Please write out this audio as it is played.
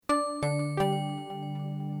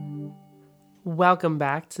Welcome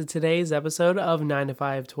back to today's episode of 9 to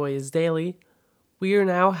 5 Toys Daily. We are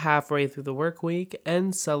now halfway through the work week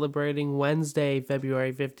and celebrating Wednesday,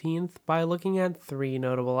 February 15th by looking at 3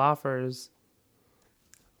 notable offers.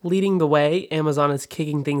 Leading the way, Amazon is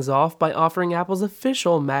kicking things off by offering Apple's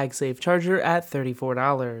official MagSafe charger at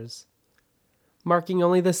 $34. Marking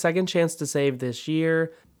only the second chance to save this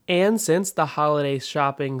year, and since the holiday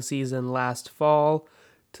shopping season last fall,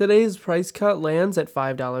 today's price cut lands at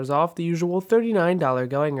 $5 off the usual $39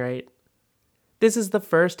 going rate. This is the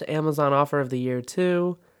first Amazon offer of the year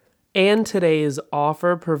too, and today's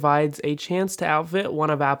offer provides a chance to outfit one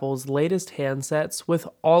of Apple's latest handsets with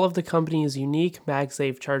all of the company's unique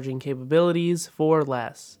MagSafe charging capabilities for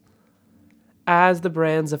less. As the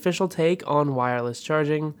brand's official take on wireless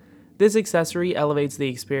charging, this accessory elevates the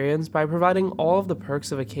experience by providing all of the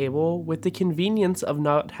perks of a cable with the convenience of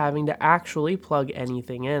not having to actually plug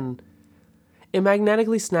anything in. It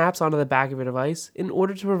magnetically snaps onto the back of your device in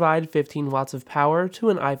order to provide 15 watts of power to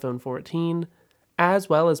an iPhone 14, as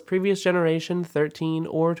well as previous generation 13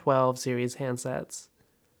 or 12 series handsets.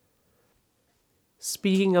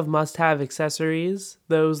 Speaking of must-have accessories,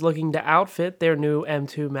 those looking to outfit their new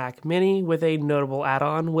M2 Mac Mini with a notable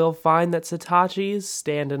add-on will find that Saatchi's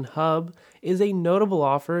stand-in hub is a notable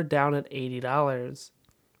offer down at $80.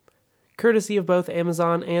 Courtesy of both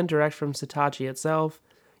Amazon and direct from Saatchi itself,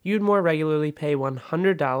 you'd more regularly pay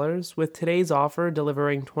 $100, with today's offer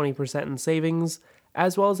delivering 20% in savings,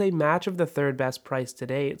 as well as a match of the third best price to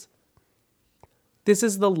date. This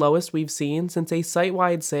is the lowest we've seen since a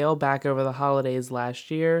site-wide sale back over the holidays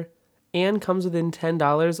last year, and comes within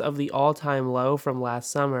 $10 of the all-time low from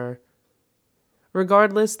last summer.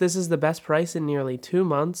 Regardless, this is the best price in nearly 2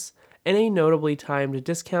 months, and a notably timed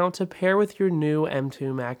discount to pair with your new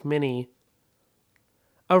M2 Mac Mini.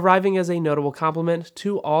 Arriving as a notable complement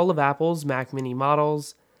to all of Apple's Mac Mini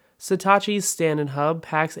models, Saatchi's stand-in hub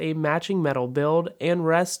packs a matching metal build and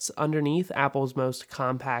rests underneath Apple's most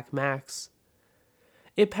compact Macs.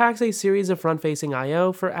 It packs a series of front-facing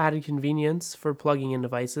I/O for added convenience for plugging in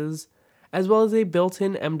devices, as well as a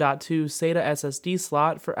built-in M.2 SATA SSD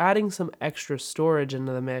slot for adding some extra storage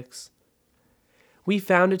into the mix. We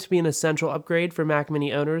found it to be an essential upgrade for Mac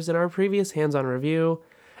Mini owners in our previous hands-on review,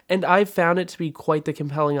 and I've found it to be quite the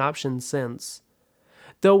compelling option since.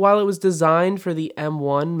 Though while it was designed for the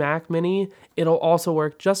M1 Mac Mini, it'll also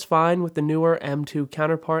work just fine with the newer M2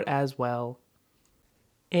 counterpart as well.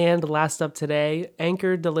 And last up today,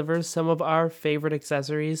 Anker delivers some of our favorite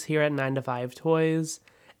accessories here at 9 to 5 Toys,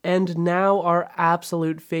 and now our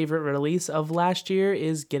absolute favorite release of last year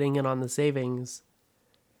is getting in on the savings.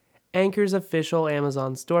 Anker's official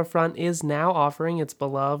Amazon storefront is now offering its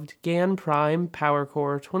beloved GAN Prime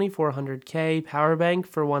PowerCore 2400K power bank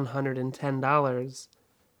for $110.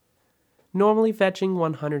 Normally fetching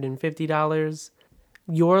 $150,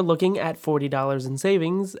 you're looking at $40 in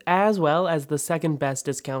savings, as well as the second best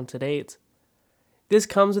discount to date. This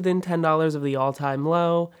comes within $10 of the all-time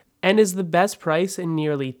low, and is the best price in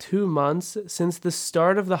nearly 2 months since the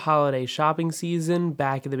start of the holiday shopping season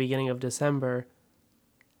back at the beginning of December.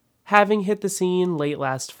 Having hit the scene late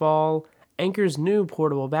last fall, Anker's new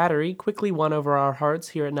portable battery quickly won over our hearts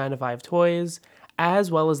here at 9 to 5 Toys,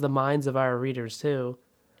 as well as the minds of our readers too.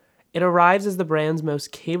 It arrives as the brand's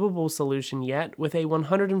most capable solution yet, with a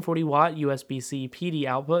 140-watt USB-C PD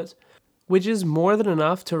output, which is more than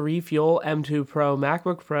enough to refuel M2 Pro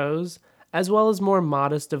MacBook Pros, as well as more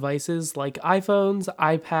modest devices like iPhones,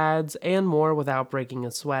 iPads, and more without breaking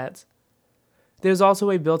a sweat. There's also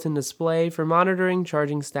a built-in display for monitoring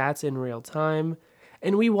charging stats in real time,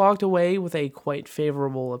 and we walked away with a quite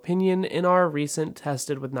favorable opinion in our recent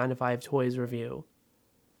Tested with 9 to 5 Toys review.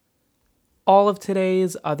 All of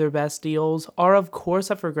today's other best deals are of course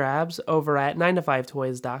up for grabs over at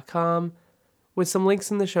 9to5toys.com, with some links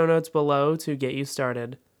in the show notes below to get you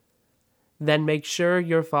started. Then make sure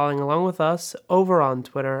you're following along with us over on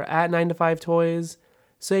Twitter at 9to5toys,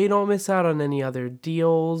 so you don't miss out on any other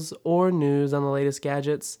deals or news on the latest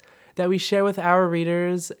gadgets that we share with our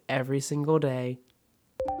readers every single day.